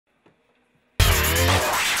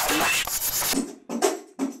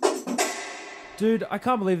Dude, I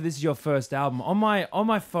can't believe this is your first album. On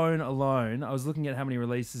my phone alone, I was looking at how many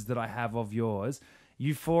releases that I have of yours.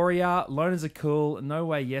 Euphoria, Loners Are Cool, No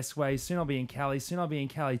Way, Yes Way, Soon I'll Be in Cali, Soon I'll Be in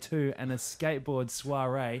Cali 2, and a Skateboard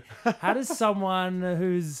Soiree. How does someone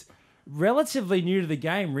who's relatively new to the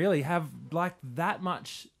game really have like that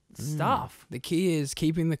much stuff? The key is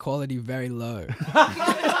keeping the quality very low.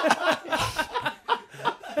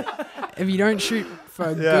 If you don't shoot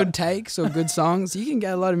for good takes or good songs, you can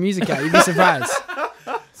get a lot of music out. You'd be surprised.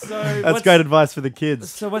 So That's great advice for the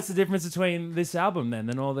kids. So what's the difference between this album then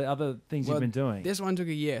and all the other things you've been doing? This one took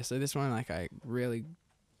a year, so this one I really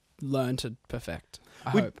learned to perfect.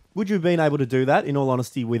 I hope. Would you have been able to do that, in all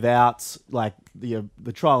honesty, without like the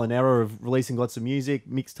trial and error of releasing lots of music,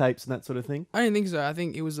 mixtapes, and that sort of thing? I don't think so. I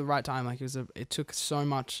think it was the right time. Like it took so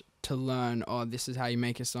much to learn. Oh, this is how you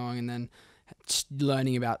make a song, and then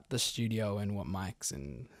learning about the studio and what mics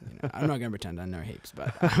and I'm not going to pretend I know heaps,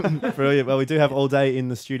 but Brilliant. Well, we do have Allday in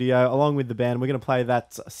the studio along with the band. We're going to play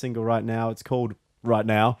that single right now. It's called Right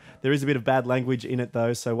Now. There is a bit of bad language in it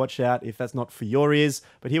though, so watch out if that's not for your ears.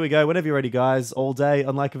 But here we go. Whenever you're ready, guys. Allday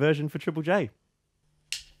on Like a Version for Triple J.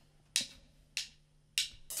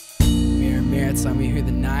 Mirror, mirror, tell me who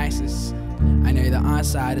the nicest. I know the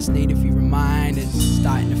onside is need a few reminders.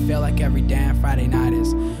 Starting to feel like every damn Friday night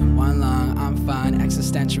is one long, I'm fine,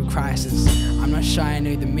 existential crisis. I'm not sure I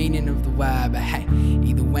know the meaning of the word, but hey,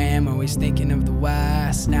 either way, I'm always thinking of the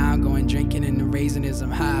worst. Now I'm going drinking and the reason is I'm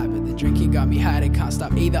high, but the drinking got me hurt, it can't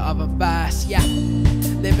stop either of us, yeah.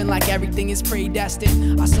 Living like everything is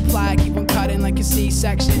predestined. I supply, keep on cutting like a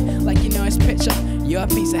C-section. Like you know it's picture, you're a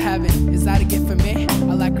piece of heaven. Is that a gift for me?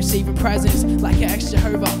 I like receiving presents, like an ex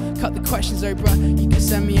Jehovah. Cut the questions, oh bro, you can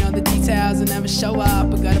send me all the details and never show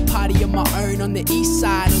up. I got a party of my own on the east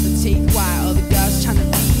side. All the teeth white, all the girls trying to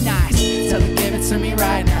be nice. Tell her give it to me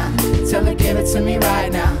right now. Tell her give it to me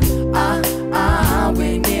right now.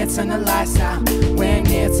 We're near, turn the lights out. We're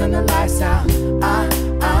near, turn the lights out.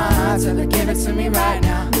 Tell her give it to me right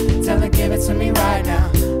now. Tell her give it to me right now.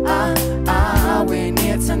 We're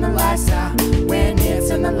near, turn the lights out. We're near,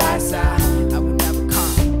 turn the lights out. I would never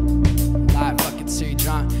come. Live fucking too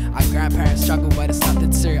drunk. Our grandparents struggle, but it's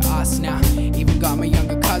nothing to us now. Even got my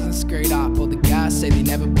younger cousins screwed up. All the guys say they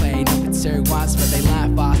never played number 2 once, but they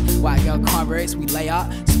learn fast. White girl converse, we lay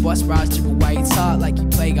up. Sports bras drip away, it's hard like you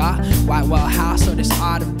play art. White wall house, all this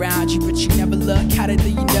art around you, but you never look at it, do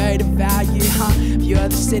you know the value, huh? View of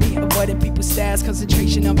the city, avoiding people's stares,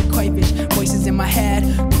 concentration of a koi fish. Voices in my head,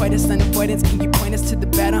 coitus and avoidance. Can you point us to the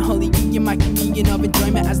bed? Unholy union, my communion of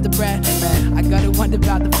enjoyment as the bread. I gotta wonder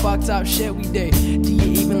about the fucked up shit we do. Do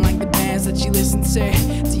you even like the bands that you listen to?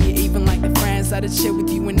 Do you even like the friends that'll chill with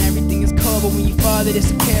you when everything is cold, but when you fall they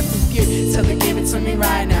disappear from view? Tell her give it to me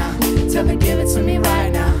right now. Tell her give it to me right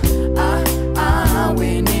now.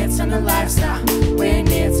 We're near, turn the lights out. We're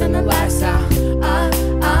near, turn the lights out.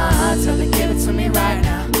 Tell her give it to me right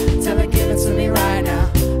now. Tell her give it to me right now.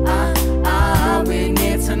 We're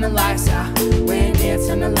near, turn the lights out. We're near,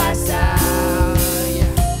 turn the lights out.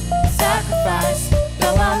 Yeah. Sacrifice,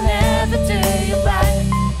 though I'll never do you right.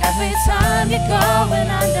 Every time you're going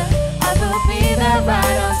under, I will be there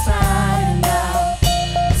right on time now.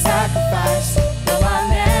 Sacrifice, though I'll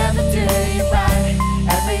never do you right.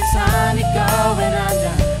 Every time you're going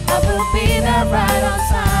under, I will be there right on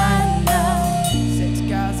time now. 6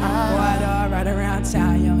 girls in a water right around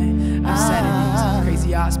town yelling obscenities.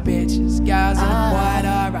 Crazy ass bitches. Girls in a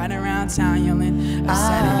water right around town yelling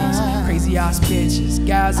obscenities. Crazy ass bitches.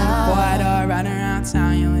 Girls in a water right around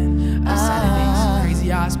town yelling obscenities.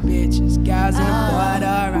 Crazy ass bitches. Girls in a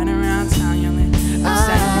water right around town yelling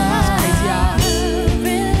obscenities. Crazy ass.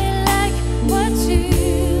 Really like what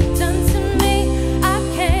you've done to me. I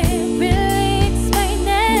can't really explain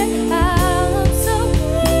it. I'm so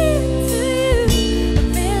into you. I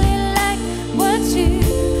really like what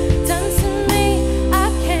you've done to me. I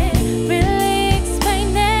can't really explain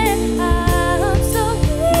it. I'm so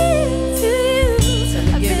into you. Tell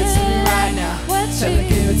her give it to me right now. Tell her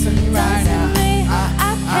give it to me right now.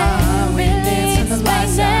 We're near, turn the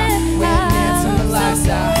lights out. We're near, turn the lights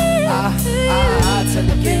out. Tell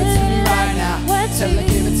her give it to me right now. Tell her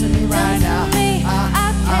give it to me right now.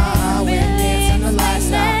 We're near, turn the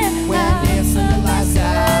lights out. We're near, turn the lights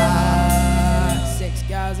out. 6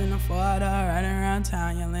 guys in the water right around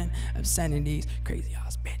town yelling obscenities. Crazy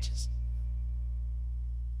ass bitches.